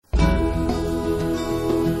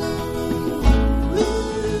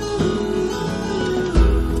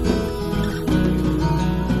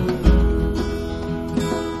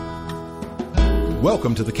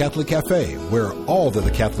Welcome to the Catholic Cafe, where all that the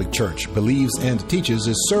Catholic Church believes and teaches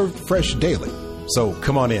is served fresh daily. So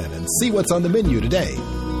come on in and see what's on the menu today.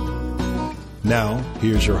 Now,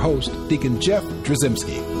 here's your host, Deacon Jeff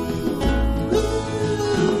Drzymski.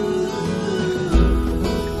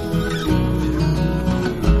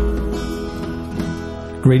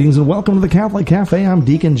 Greetings and welcome to the Catholic Cafe. I'm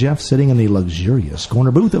Deacon Jeff, sitting in the luxurious corner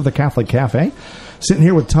booth of the Catholic Cafe. Sitting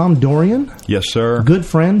here with Tom Dorian. Yes, sir. Good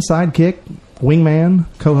friend, sidekick, wingman,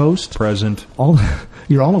 co-host. Present.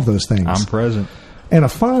 You're all of those things. I'm present. And a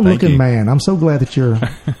fine-looking man. I'm so glad that you're...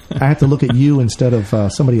 I have to look at you instead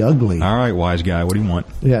of somebody ugly. All right, wise guy. What do you want?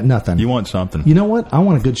 Yeah, nothing. You want something. You know what? I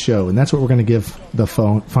want a good show, and that's what we're going to give the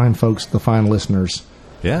fine folks, the fine listeners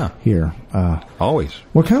here. Always.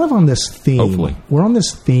 We're kind of on this theme. Hopefully. We're on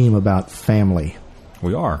this theme about family.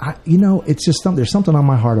 We are. It's just there's something on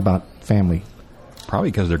my heart about family. Probably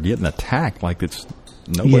because they're getting attacked like it's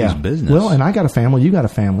nobody's business. Well, and I got a family. You got a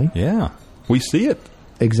family. Yeah. We see it.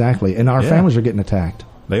 Exactly. And our families are getting attacked.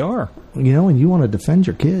 They are. And you want to defend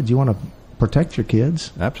your kids. You want to protect your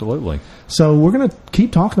kids. Absolutely. So we're going to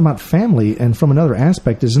keep talking about family. And from another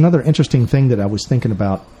aspect, there's another interesting thing that I was thinking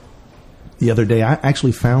about the other day. I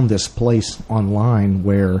actually found this place online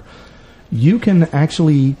where you can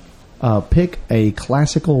actually pick a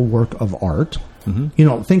classical work of art.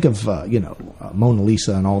 Mm-hmm. Think of, Mona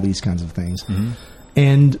Lisa and all these kinds of things. Mm-hmm.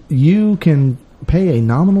 And you can pay a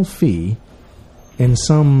nominal fee, and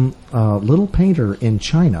some little painter in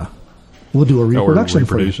China will do a reproduction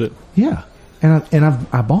for you. It. Yeah. And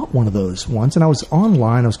I bought one of those once, and I was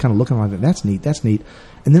online. I was kind of looking like, that's neat.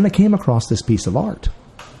 And then I came across this piece of art.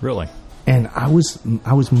 Really? And I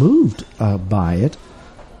was moved by it,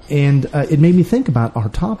 and it made me think about our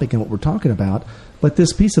topic and what we're talking about. But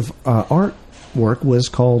this piece of artwork was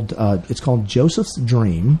called Joseph's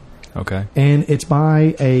Dream. Okay. And it's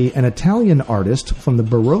by an Italian artist from the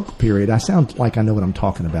Baroque period. I sound like I know what I'm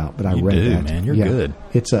talking about, but I read that. You do, man. You're good.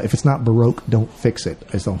 It's if it's not Baroque, don't fix it.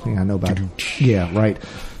 Is the only thing I know about it. Yeah, right.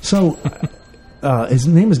 So his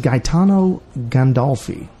name is Gaetano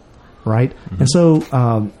Gandolfi, right? Mm-hmm. And so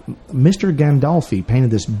Mr. Gandolfi painted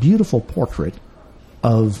this beautiful portrait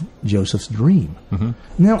of Joseph's dream. Mm-hmm.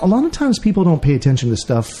 Now, a lot of times people don't pay attention to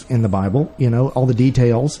stuff in the Bible, all the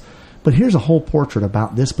details. But here's a whole portrait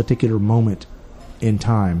about this particular moment in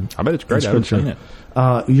time. I bet it's great. I haven't seen it.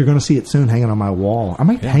 You're going to see it soon hanging on my wall. I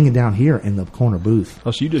might hang it down here in the corner booth. Oh,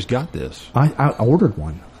 so you just got this? I ordered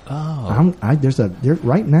one. Oh.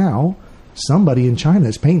 Right now, somebody in China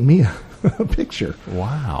is painting me a picture.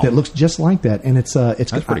 Wow. That looks just like that. And it's that's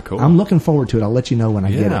pretty cool. I'm looking forward to it. I'll let you know when I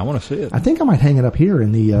get it. Yeah, I want to see it. I think I might hang it up here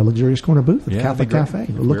in the luxurious corner booth at the Catholic Cafe.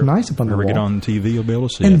 It'll look nice up on the wall. If we get on TV, you'll be able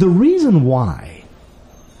to see it. And the reason why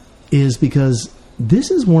is because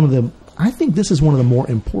this is one of the more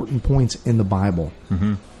important points in the Bible.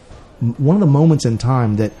 Mm-hmm. One of the moments in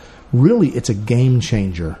time that really it's a game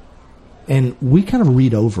changer. And we kind of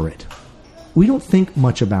read over it. We don't think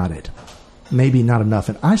much about it. Maybe not enough,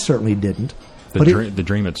 and I certainly didn't. The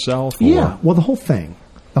dream itself? Or? Yeah, well, the whole thing.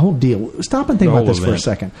 The whole deal. Stop and think about this for a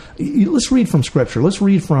second. Let's read from Scripture. Let's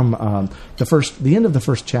read from the end of the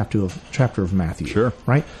first chapter of Matthew. Sure.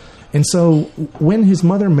 Right? And so when his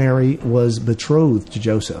mother Mary was betrothed to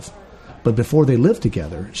Joseph, but before they lived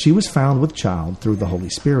together, she was found with child through the Holy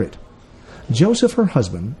Spirit. Joseph, her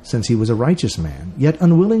husband, since he was a righteous man, yet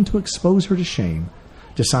unwilling to expose her to shame,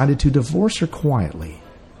 decided to divorce her quietly.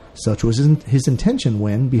 Such was his intention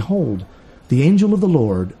when, behold, the angel of the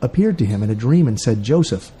Lord appeared to him in a dream and said,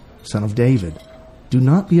 Joseph, son of David, do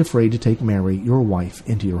not be afraid to take Mary, your wife,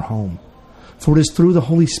 into your home. For it is through the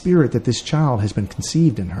Holy Spirit that this child has been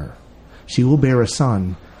conceived in her. She will bear a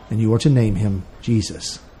son, and you are to name him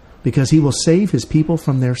Jesus, because he will save his people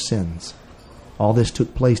from their sins. All this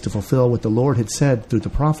took place to fulfill what the Lord had said through the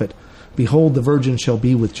prophet, Behold, the virgin shall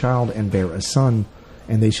be with child and bear a son,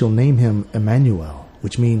 and they shall name him Emmanuel,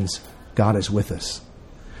 which means God is with us.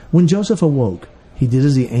 When Joseph awoke, he did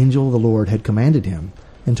as the angel of the Lord had commanded him,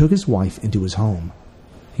 and took his wife into his home.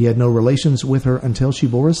 He had no relations with her until she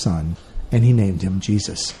bore a son, and he named him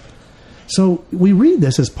Jesus. So we read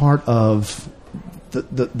this as part of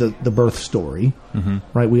the birth story,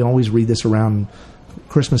 right? We always read this around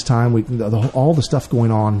Christmas time. All the stuff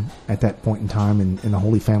going on at that point in time in the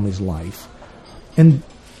Holy Family's life. And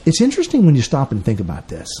it's interesting when you stop and think about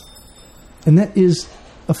this. And that is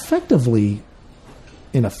effectively,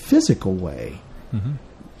 in a physical way,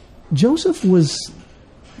 Joseph was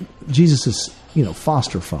Jesus'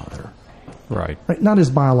 foster father. Right. Not his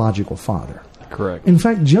biological father. Correct. In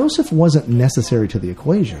fact, Joseph wasn't necessary to the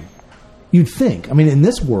equation. You'd think. I mean, in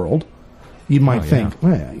this world, you might think,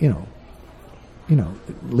 well,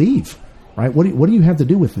 leave, right? What do you have to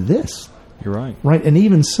do with this? You're right. Right? And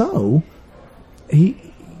even so,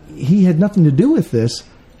 he had nothing to do with this,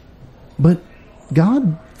 but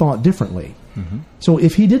God thought differently. Mm-hmm. So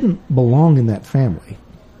if he didn't belong in that family,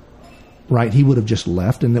 right, he would have just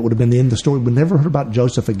left, and that would have been the end of the story. We never heard about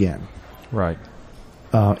Joseph again. Right.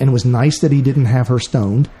 And it was nice that he didn't have her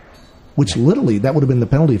stoned, which literally, that would have been the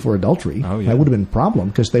penalty for adultery. Oh, yeah. That would have been a problem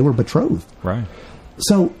because they were betrothed. Right.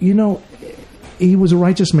 So, he was a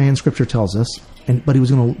righteous man, Scripture tells us, but he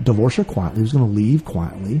was going to divorce her quietly. He was going to leave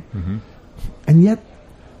quietly. Mm-hmm. And yet,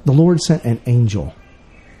 the Lord sent an angel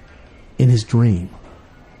in his dream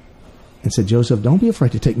and said, Joseph, don't be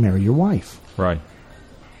afraid to take Mary, your wife. Right.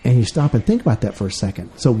 And you stop and think about that for a second.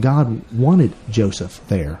 So God wanted Joseph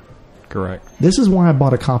there. Correct. This is why I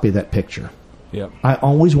bought a copy of that picture. Yep. I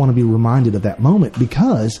always want to be reminded of that moment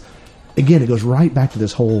because, again, it goes right back to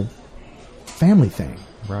this whole family thing.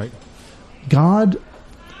 Right. God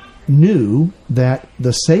knew that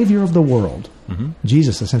the Savior of the world, mm-hmm.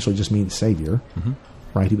 Jesus essentially just means Savior, mm-hmm.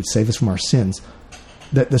 right? He would save us from our sins.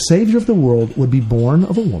 That the Savior of the world would be born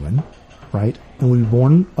of a woman, right? And would be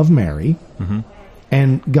born of Mary. Mm-hmm.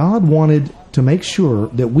 And God wanted to make sure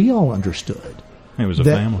that we all understood it was a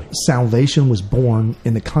that family. Salvation was born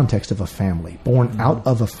in the context of a family, born mm-hmm. out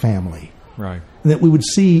of a family. Right. And that we would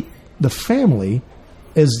see the family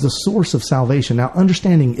as the source of salvation. Now,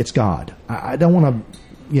 understanding it's God. I don't want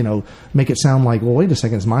to, make it sound like, well, wait a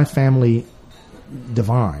second, is my family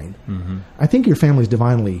divine? Mm-hmm. I think your family is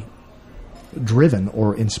divinely driven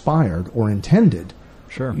or inspired or intended.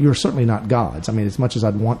 Sure. You're certainly not God's. I mean, as much as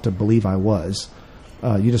I'd want to believe I was,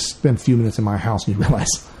 you just spend a few minutes in my house and you realize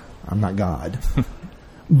I'm not God.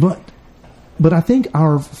 But I think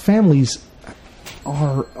our families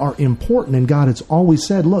are important, and God has always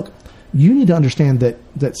said, look, you need to understand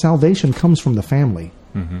that salvation comes from the family,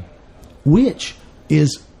 mm-hmm. which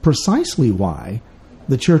is precisely why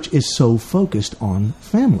the church is so focused on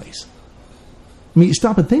families. I mean,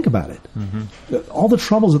 stop and think about it. Mm-hmm. All the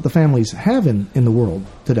troubles that the families have in the world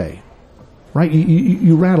today, right?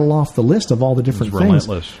 You rattle off the list of all the different things.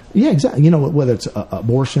 Relentless. Yeah, exactly. Whether it's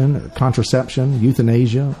abortion or contraception,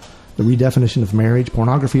 euthanasia, the redefinition of marriage,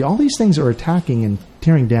 pornography, all these things are attacking and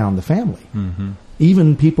tearing down the family. Mm-hmm.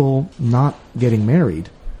 Even people not getting married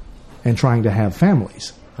and trying to have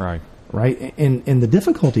families. Right. Right? And the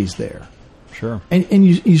difficulties there. Sure. And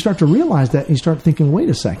you start to realize that, and you start thinking, wait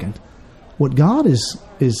a second. What God is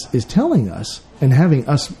telling us and having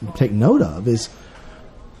us take note of is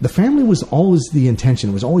the family was always the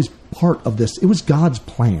intention, was always part of this. It was God's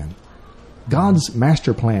plan. God's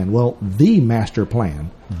master plan. Well, the master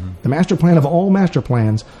plan. Mm-hmm. The master plan of all master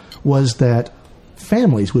plans was that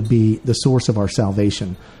families would be the source of our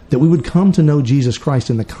salvation. That we would come to know Jesus Christ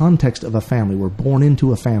in the context of a family. We're born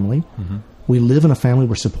into a family. Mm-hmm. We live in a family.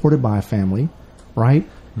 We're supported by a family. Right?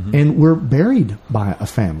 Mm-hmm. And we're buried by a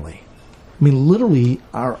family. I mean, literally,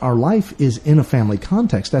 our life is in a family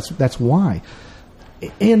context. That's why.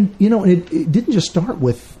 And, it didn't just start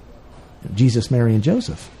with Jesus, Mary, and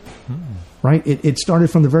Joseph. Mm-hmm. Right? It started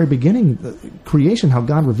from the very beginning, creation, how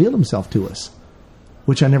God revealed himself to us,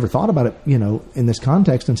 which I never thought about it, in this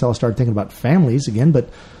context until I started thinking about families again, but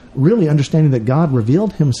really understanding that God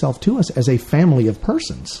revealed himself to us as a family of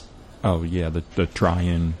persons. Oh, yeah, the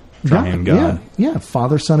triune God. Yeah,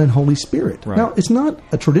 Father, Son, and Holy Spirit. Right. Now, it's not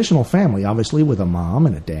a traditional family, obviously, with a mom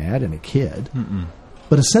and a dad and a kid. Mm-mm.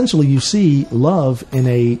 But essentially, you see love in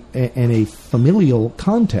a familial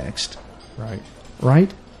context. Right.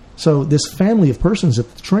 Right? So this family of persons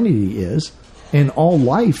that the Trinity is, and all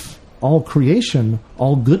life, all creation,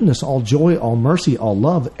 all goodness, all joy, all mercy, all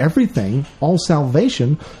love, everything, all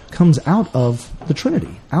salvation comes out of the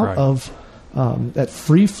Trinity, out of that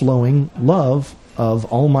free-flowing love of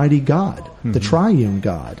Almighty God, mm-hmm. the triune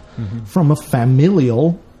God, mm-hmm. from a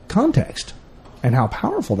familial context, and how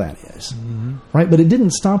powerful that is, mm-hmm. right? But it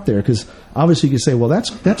didn't stop there, because obviously you could say, well,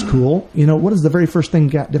 that's cool. What is the very first thing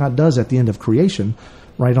God does at the end of creation,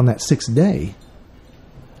 right on that sixth day?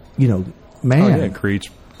 Man. Oh, yeah,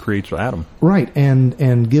 creates Adam. Right,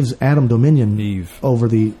 and gives Adam dominion Eve. over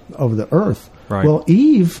the earth. Right. Well,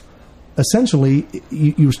 Eve, essentially,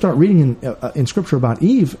 you start reading in Scripture about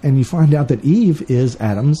Eve, and you find out that Eve is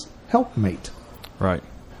Adam's helpmate. Right.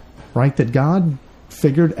 Right? That God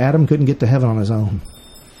figured Adam couldn't get to heaven on his own.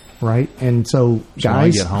 Right? And so guys, when I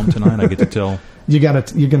get home tonight, I get to tell... you're going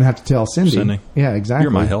to have to tell Cindy. Yeah, exactly.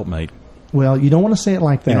 You're my helpmate. Well, you don't want to say it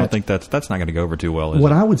like that. You don't think that's not going to go over too well, is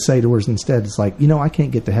what it? I would say to her is instead, it's like, I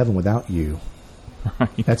can't get to heaven without you.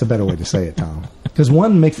 Right. That's a better way to say it, Tom. Because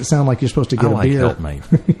one makes it sound like you're supposed to get a beer. Helpmate.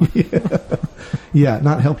 Yeah,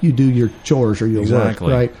 not help you do your chores or your work.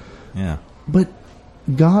 Exactly. Right? Yeah. But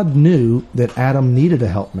God knew that Adam needed a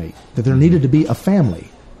helpmate, that there needed to be a family.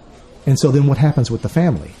 And so then what happens with the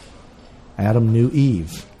family? Adam knew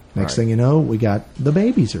Eve. Next thing you know, we got the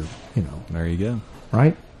babies are, There you go.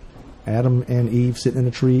 Right? Adam and Eve sitting in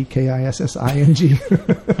a tree, Kissing.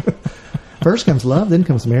 First comes love, then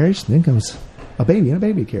comes marriage, then comes a baby in a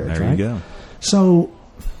baby carriage. There you go. So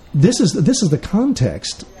this is the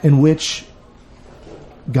context in which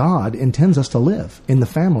God intends us to live, in the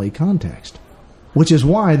family context. Which is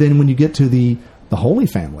why then when you get to the Holy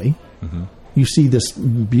Family, you see this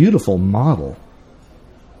beautiful model,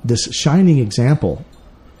 this shining example.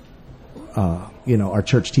 Our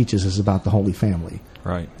church teaches us about the Holy Family.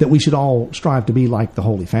 Right. That we should all strive to be like the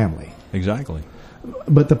Holy Family. Exactly.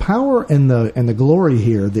 But the power and the glory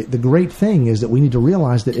here, the great thing is that we need to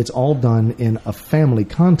realize that it's all done in a family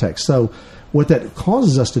context. So what that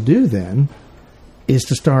causes us to do then is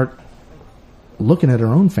to start looking at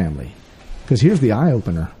our own family. Because here's the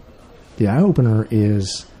eye-opener. The eye-opener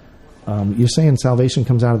is, you're saying salvation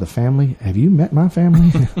comes out of the family? Have you met my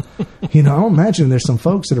family? I imagine there's some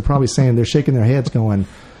folks that are probably saying, they're shaking their heads going,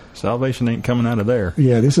 salvation ain't coming out of there.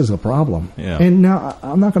 Yeah, this is a problem. Yeah. And now,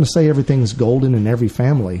 I'm not going to say everything's golden in every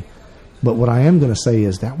family, but what I am going to say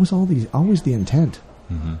is that was always the intent.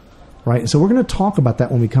 Right? And so we're going to talk about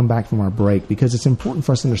that when we come back from our break, because it's important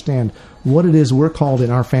for us to understand what it is we're called in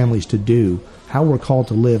our families to do, how we're called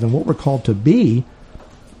to live, and what we're called to be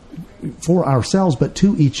for ourselves, but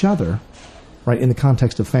to each other, right, in the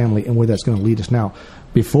context of family, and where that's going to lead us. Now,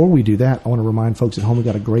 before we do that, I want to remind folks at home we've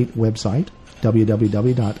got a great website,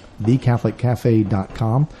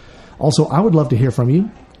 www.thecatholiccafe.com. Also, I would love to hear from you.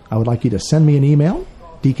 I would like you to send me an email,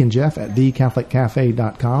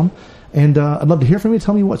 deaconjeff@thecatholiccafe.com. And I'd love to hear from you.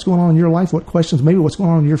 Tell me what's going on in your life, what questions, maybe what's going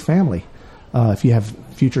on in your family. If you have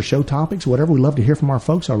future show topics, whatever, we'd love to hear from our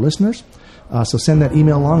folks, our listeners. So send that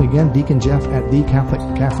email along. Again,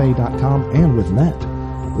 deaconjeff@thecatholiccafe.com. And with that,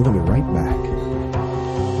 we're going to be right back.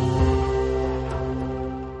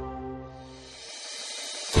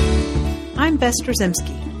 I'm Bess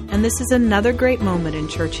Drzymski, and this is another great moment in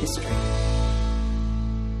church history.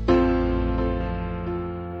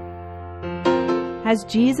 As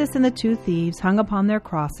Jesus and the two thieves hung upon their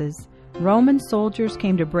crosses, Roman soldiers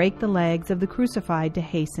came to break the legs of the crucified to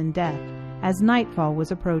hasten death, as nightfall was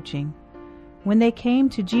approaching. When they came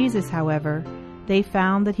to Jesus, however, they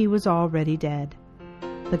found that he was already dead.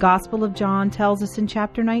 The Gospel of John tells us in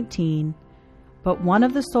chapter 19, "But one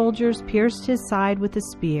of the soldiers pierced his side with a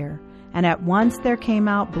spear, and at once there came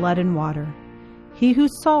out blood and water. He who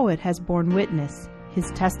saw it has borne witness. His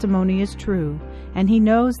testimony is true, and he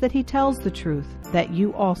knows that he tells the truth, that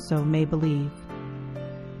you also may believe."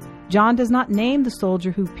 John does not name the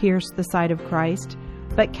soldier who pierced the side of Christ,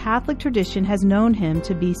 but Catholic tradition has known him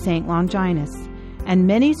to be St. Longinus, and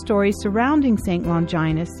many stories surrounding St.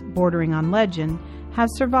 Longinus, bordering on legend, have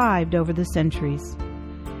survived over the centuries.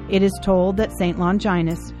 It is told that St.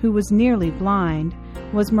 Longinus, who was nearly blind,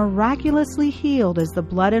 was miraculously healed as the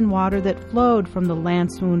blood and water that flowed from the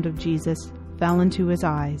lance wound of Jesus fell into his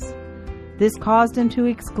eyes. This caused him to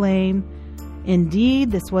exclaim,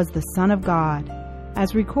 "Indeed, this was the Son of God,"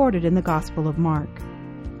 as recorded in the Gospel of Mark.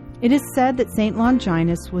 It is said that St.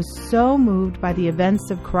 Longinus was so moved by the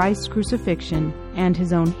events of Christ's crucifixion and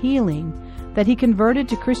his own healing that he converted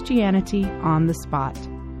to Christianity on the spot.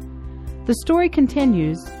 The story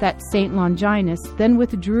continues that St. Longinus then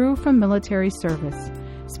withdrew from military service,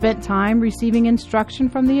 spent time receiving instruction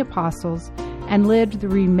from the apostles, and lived the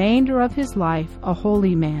remainder of his life a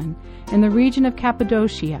holy man in the region of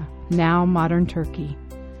Cappadocia, now modern Turkey.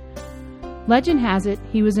 Legend has it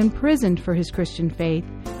he was imprisoned for his Christian faith,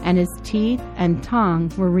 and his teeth and tongue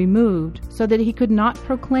were removed so that he could not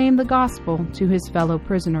proclaim the gospel to his fellow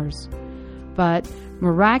prisoners. But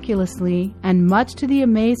miraculously, and much to the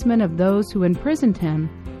amazement of those who imprisoned him,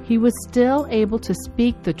 he was still able to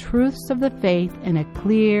speak the truths of the faith in a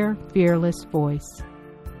clear, fearless voice.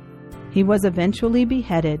 He was eventually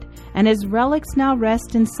beheaded, and his relics now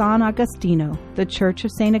rest in San Agostino, the Church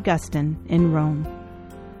of St. Augustine in Rome.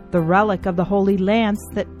 The relic of the Holy Lance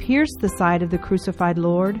that pierced the side of the crucified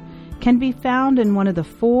Lord can be found in one of the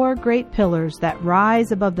 4 great pillars that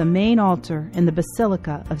rise above the main altar in the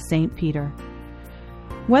Basilica of St. Peter.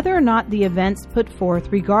 Whether or not the events put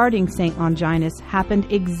forth regarding St. Longinus happened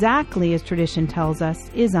exactly as tradition tells us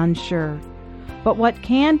is unsure. But what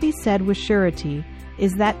can be said with surety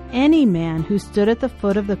is that any man who stood at the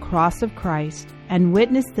foot of the cross of Christ and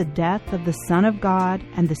witnessed the death of the Son of God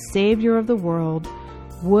and the Savior of the world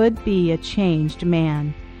would be a changed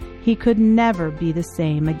man. He could never be the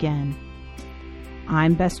same again.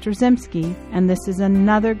 I'm Bess Drzymski, and this is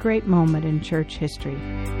another great moment in church history.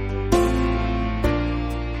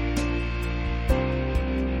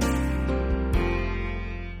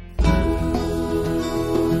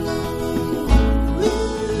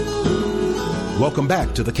 Welcome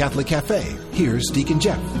back to the Catholic Cafe. Here's Deacon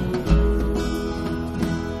Jeff.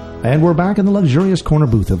 And we're back in the luxurious corner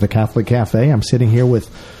booth of the Catholic Cafe. I'm sitting here with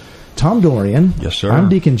Tom Dorian. Yes, sir. I'm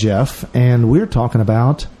Deacon Jeff, and we're talking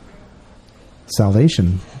about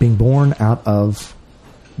salvation being born out of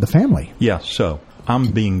the family. Yeah, so I'm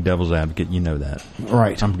being devil's advocate. You know that.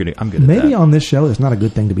 Right. I'm good at Maybe that. on this show, it's not a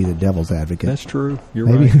good thing to be the devil's advocate. That's true. You're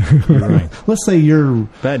Maybe. right. You're right. Let's say you're...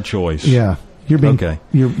 Bad choice. Yeah. You're being... Okay.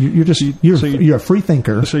 You're a free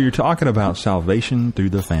thinker. So you're talking about salvation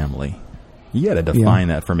through the family. You got to define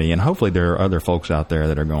that for me, and hopefully there are other folks out there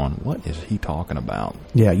that are going, what is he talking about?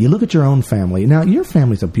 Yeah, you look at your own family. Now, your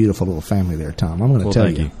family's a beautiful little family there, Tom. I'm going to tell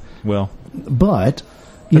thank you. Well, but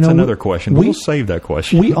that's another question. We'll save that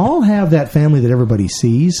question. We all have that family that everybody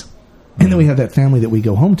sees, and then we have that family that we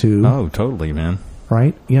go home to. Oh, totally, man.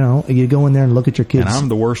 Right? You know, you go in there and look at your kids. And I'm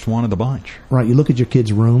the worst one of the bunch. Right. You look at your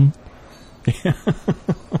kid's room,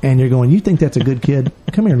 and you're going, you think that's a good kid?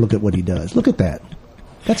 Come here and look at what he does. Look at that.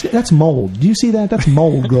 That's mold. Do you see that? That's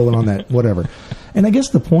mold growing on that whatever. And I guess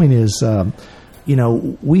the point is,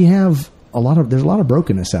 we have there's a lot of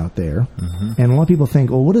brokenness out there, and a lot of people think,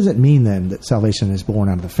 well, what does it mean then that salvation is born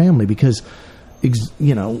out of the family? Because,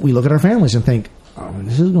 we look at our families and think, oh,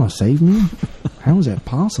 this is going to save me? How is that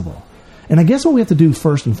possible? And I guess what we have to do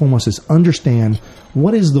first and foremost is understand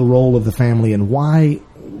what is the role of the family and why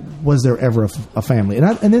was there ever a family.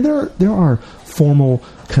 And then there are formal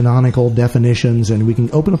canonical definitions, and we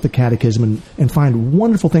can open up the catechism and find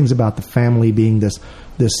wonderful things about the family being this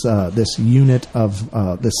unit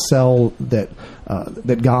of this cell that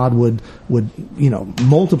God would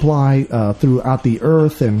multiply throughout the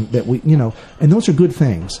earth, and that and those are good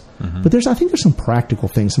things. But I think there's some practical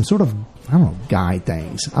things, some sort of guide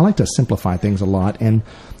things. I like to simplify things a lot, and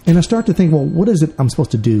I start to think, well, what is it I'm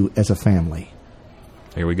supposed to do as a family?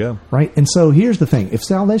 Here we go. Right? And so here's the thing. If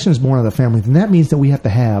salvation is born out of the family, then that means that we have to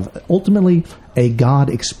have, ultimately, a God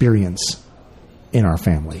experience in our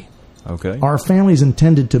family. Okay. Our family is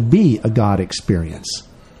intended to be a God experience.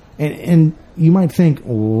 And you might think,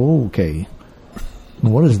 oh, okay,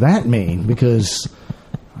 what does that mean? Because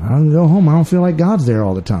I go home, I don't feel like God's there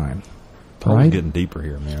all the time. Probably getting deeper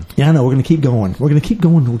here, man. Yeah, I know. We're going to keep going. We can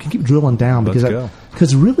keep drilling down.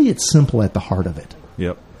 Because really it's simple at the heart of it.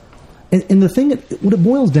 Yep. And the thing, what it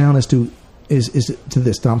boils down is to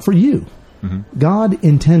this, Tom, for you. God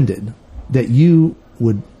intended that you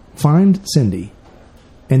would find Cindy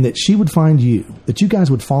and that she would find you, that you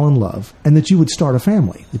guys would fall in love, and that you would start a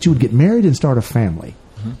family, that you would get married and start a family.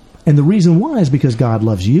 And the reason why is because God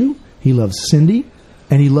loves you, He loves Cindy,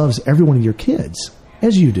 and He loves every one of your kids,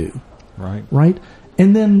 as you do. Right?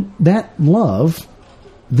 And then that love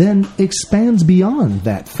then expands beyond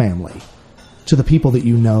that family to the people that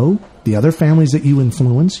you know, the other families that you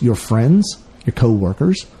influence, your friends, your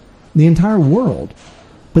co-workers, the entire world.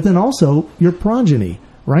 But then also your progeny,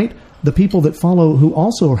 right? The people that follow who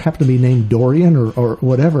also happen to be named Dorian or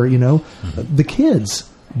whatever, the kids,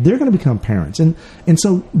 they're going to become parents. And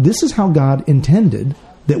so this is how God intended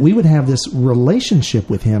that we would have this relationship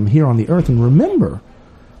with Him here on the earth. And remember,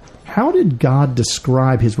 how did God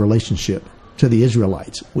describe His relationship to the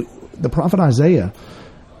Israelites? The prophet Isaiah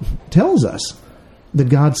tells us that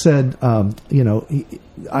God said,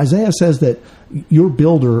 Isaiah says that your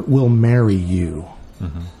builder will marry you,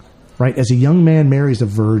 right? As a young man marries a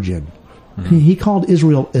virgin. He called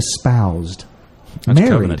Israel espoused. That's married.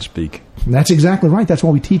 Covenant speak. That's exactly right. That's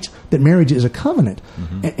why we teach that marriage is a covenant.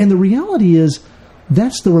 And the reality is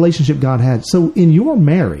that's the relationship God had. So in your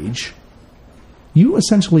marriage, you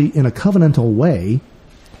essentially, in a covenantal way,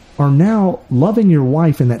 are now loving your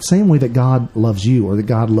wife in that same way that God loves you, or that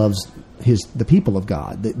God loves the people of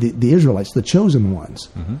God, the Israelites, the chosen ones.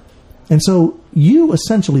 And so you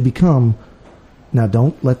essentially become, now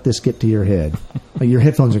don't let this get to your head. Your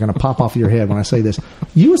headphones are going to pop off your head when I say this.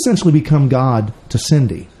 You essentially become God to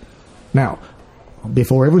Cindy. Now,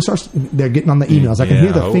 before everyone starts, they're getting on the emails. I can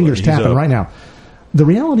hear the fingers tapping right now. The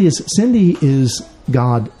reality is Cindy is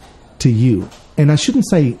God to you. And I shouldn't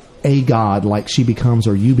say a God like she becomes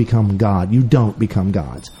or you become God. You don't become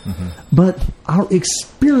gods. But our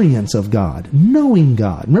experience of God, knowing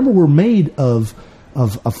God. Remember, we're made of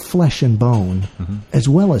flesh and bone as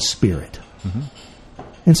well as spirit.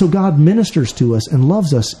 And so God ministers to us and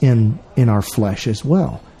loves us in our flesh as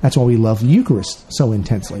well. That's why we love the Eucharist so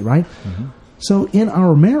intensely, right? So in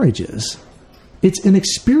our marriages, it's an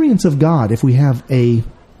experience of God. If we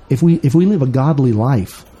live a godly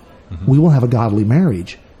life, we will have a godly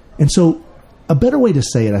marriage. And so a better way to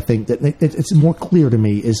say it, I think, that it's more clear to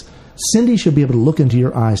me, is Cindy should be able to look into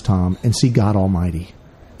your eyes, Tom, and see God Almighty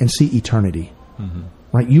and see eternity.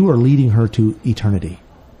 Right? You are leading her to eternity.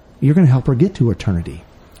 you're going to help her get to eternity.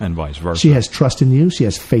 And vice versa. She has trust in you. She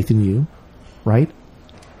has faith in you, right?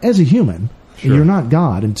 As a human, Sure. you're not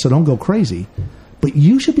God, and so don't go crazy. But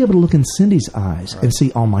you should be able to look in Cindy's eyes and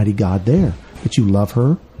see Almighty God there. That you love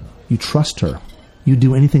her, you trust her, you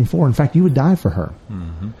do anything for her. In fact, you would die for her.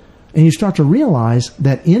 Mm-hmm. And you start to realize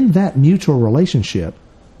that in that mutual relationship,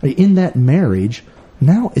 in that marriage,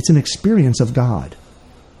 now it's an experience of God.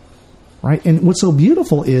 Right? And what's so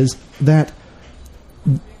beautiful is that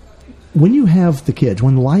when you have the kids,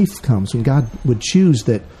 when life comes, when God would choose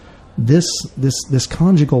that this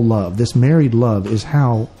conjugal love, this married love is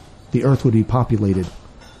how the earth would be populated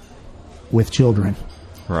with children.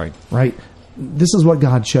 Right. Right? This is what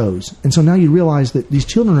God chose. And so now you realize that these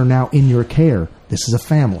children are now in your care. This is a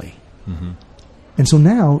family. Mm-hmm. And so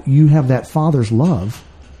now you have that father's love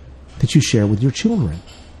that you share with your children.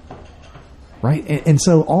 Right? And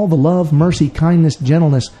so all the love, mercy, kindness,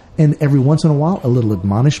 gentleness, and every once in a while a little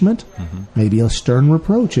admonishment, maybe a stern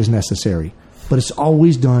reproach is necessary. But it's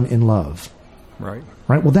always done in love. Right.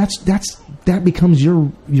 Right? Well, that becomes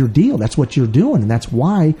your deal. That's what you're doing. And that's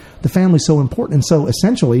why the family's so important. And so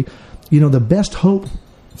essentially, the best hope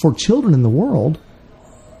for children in the world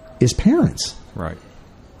is parents. Right.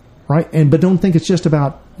 Right? But don't think it's just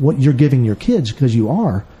about what you're giving your kids, because you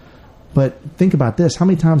are. But think about this. How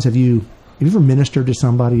many times have you ever ministered to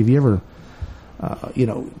somebody? Have you ever,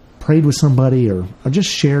 prayed with somebody or just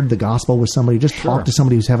shared the gospel with somebody, just talked to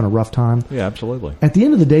somebody who's having a rough time? Yeah, absolutely. At the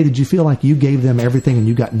end of the day, did you feel like you gave them everything and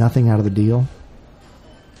you got nothing out of the deal?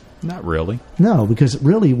 Not really. No, because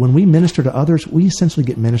really, when we minister to others, we essentially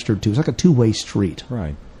get ministered to. It's like a two-way street.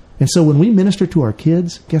 Right. And so when we minister to our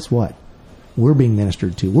kids, guess what? We're being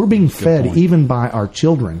ministered to. We're being fed even by our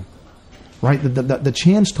children. Right? The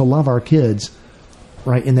chance to love our kids,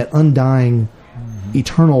 right, in that undying,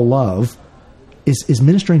 eternal love is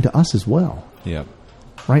ministering to us as well. Yep.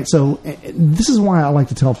 Right? So this is why I like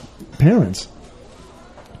to tell parents,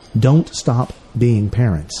 don't stop being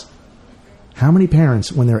parents. How many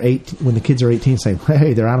parents, when the kids are 18, say,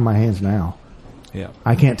 hey, they're out of my hands now. Yeah.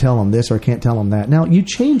 I can't tell them this or I can't tell them that. Now, you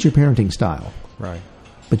change your parenting style. Right.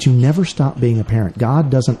 But you never stop being a parent. God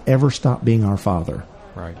doesn't ever stop being our father.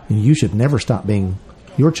 Right. And you should never stop being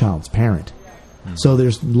your child's parent. So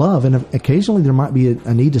there's love, and occasionally there might be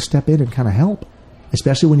a need to step in and kind of help,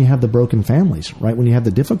 especially when you have the broken families, right? When you have the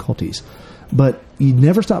difficulties. But you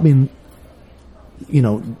never stop being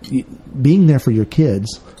there for your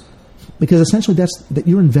kids, because essentially that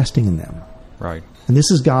you're investing in them. Right. And this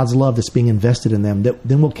is God's love that's being invested in them that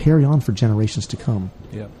then will carry on for generations to come.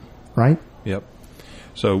 Yep. Right? Yep.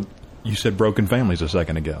 So you said broken families a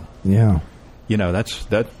second ago. Yeah.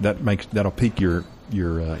 That'll pique your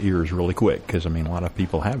ears really quick, because a lot of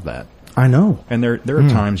people have that. I know. And there are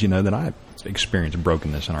times that I experience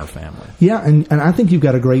brokenness in our family. Yeah, and I think you've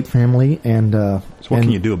got a great family, and so what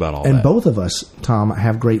can you do about all that? And both of us, Tom,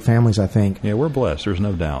 have great families, I think. Yeah, we're blessed. There's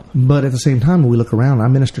no doubt. But at the same time, when we look around, I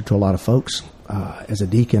minister to a lot of folks as a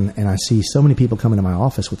deacon, and I see so many people come into my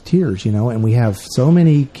office with tears, and we have so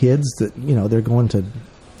many kids that they're going to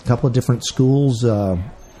a couple of different schools.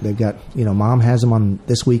 They've got, mom has them on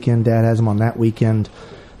this weekend, dad has them on that weekend.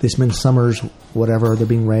 They spend summers, whatever. They're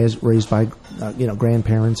being raised by,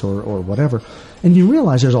 grandparents or whatever. And you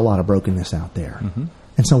realize there's a lot of brokenness out there. Mm-hmm.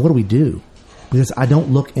 And so what do we do? Because I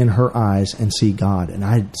don't look in her eyes and see God. And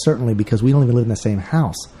I certainly, because we don't even live in the same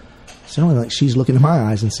house, certainly like she's looking in my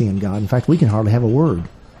eyes and seeing God. In fact, we can hardly have a word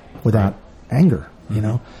without anger,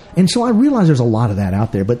 And so I realize there's a lot of that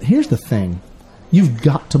out there. But here's the thing. You've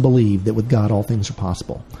got to believe that with God all things are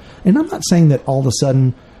possible. And I'm not saying that all of a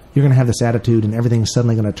sudden you're going to have this attitude and everything's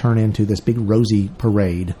suddenly going to turn into this big rosy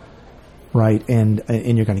parade, right? And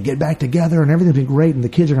you're going to get back together and everything's going to be great and the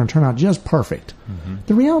kids are going to turn out just perfect. Mm-hmm.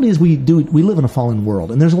 The reality is we live in a fallen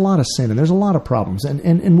world, and there's a lot of sin and there's a lot of problems,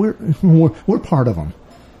 and we're part of them.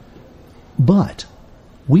 But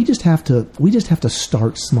we just have to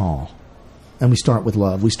start small, and we start with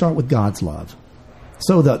love. We start with God's love.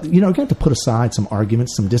 So you're going to have to put aside some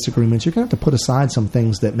arguments, some disagreements. You're going to have to put aside some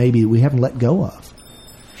things that maybe we haven't let go of,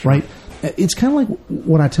 right? It's kind of like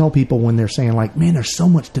what I tell people when they're saying, like, man, there's so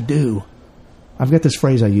much to do. I've got this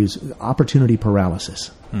phrase I use, opportunity paralysis.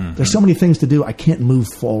 Mm-hmm. There's so many things to do, I can't move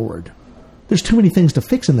forward. There's too many things to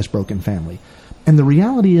fix in this broken family. And the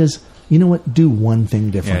reality is, you know what? Do one thing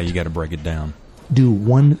different. Yeah, you got to break it down. Do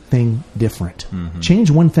one thing different. Mm-hmm. Change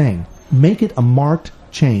one thing. Make it a marked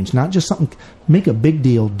change, not just something. Make a big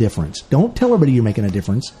deal difference. Don't tell everybody you're making a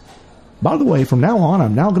difference. By the way, from now on,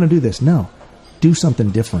 I'm now going to do this. No, do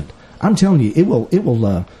something different. I'm telling you, it will.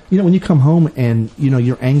 When you come home and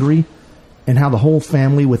you're angry, and how the whole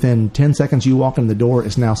family, within 10 seconds you walk in the door,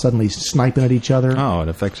 is now suddenly sniping at each other. Oh, it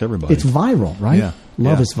affects everybody. It's viral, right? Yeah.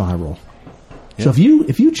 Love is viral. Yeah. So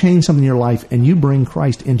if you change something in your life and you bring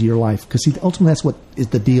Christ into your life, because see, ultimately that's what is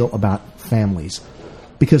the deal about families.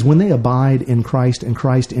 Because when they abide in Christ and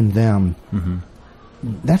Christ in them,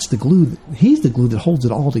 that's the glue. He's the glue that holds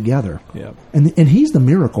it all together. Yeah. And he's the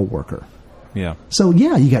miracle worker. Yeah. So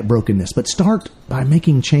yeah, you got brokenness, but start by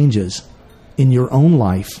making changes in your own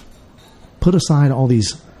life. Put aside all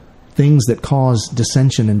these things that cause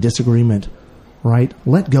dissension and disagreement, right?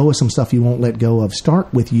 Let go of some stuff you won't let go of.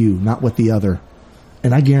 Start with you, not with the other.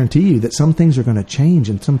 And I guarantee you that some things are going to change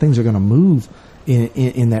and some things are going to move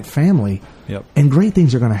in that family. Yep. And great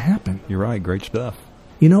things are going to happen. You're right. Great stuff.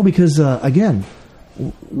 You know, because, again,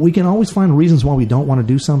 we can always find reasons why we don't want to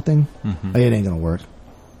do something. Hey, it ain't going to work.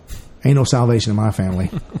 Ain't no salvation in my family.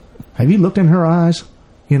 Have you looked in her eyes?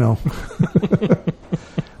 You know.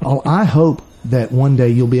 I hope that one day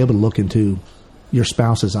you'll be able to look into your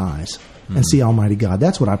spouse's eyes and see Almighty God.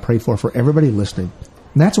 That's what I pray for everybody listening.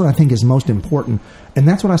 And that's what I think is most important. And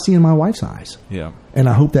that's what I see in my wife's eyes. Yeah. And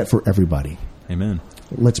I hope that for everybody. Amen.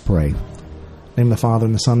 Let's pray. In the name of the Father,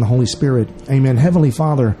 and the Son, and the Holy Spirit. Amen. Heavenly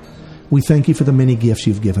Father, we thank you for the many gifts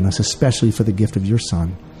you've given us, especially for the gift of your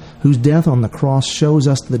Son, whose death on the cross shows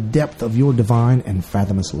us the depth of your divine and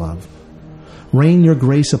fathomless love. Rain your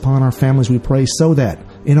grace upon our families, we pray, so that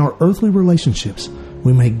in our earthly relationships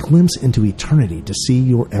we may glimpse into eternity to see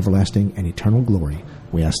your everlasting and eternal glory.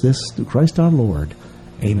 We ask this through Christ our Lord.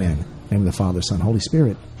 Amen. In the name of the Father, Son, Holy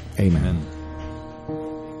Spirit. Amen. Amen.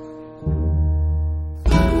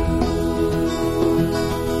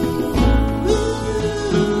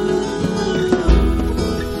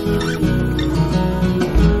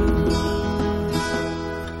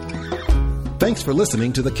 Thanks for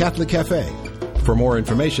listening to The Catholic Cafe. For more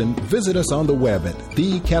information, visit us on the web at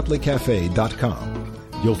thecatholiccafe.com.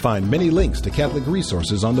 You'll find many links to Catholic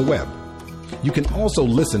resources on the web. You can also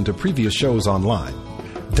listen to previous shows online,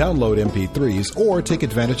 download MP3s, or take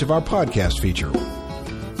advantage of our podcast feature.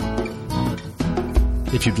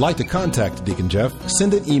 If you'd like to contact Deacon Jeff,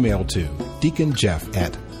 send an email to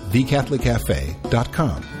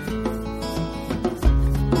deaconjeff@thecatholiccafe.com.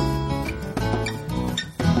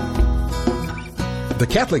 The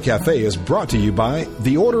Catholic Cafe is brought to you by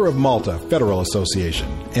the Order of Malta Federal Association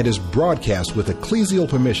and is broadcast with ecclesial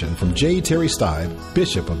permission from J. Terry Stive,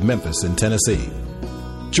 Bishop of Memphis in Tennessee.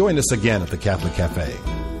 Join us again at the Catholic Cafe.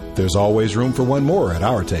 There's always room for one more at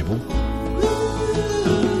our table.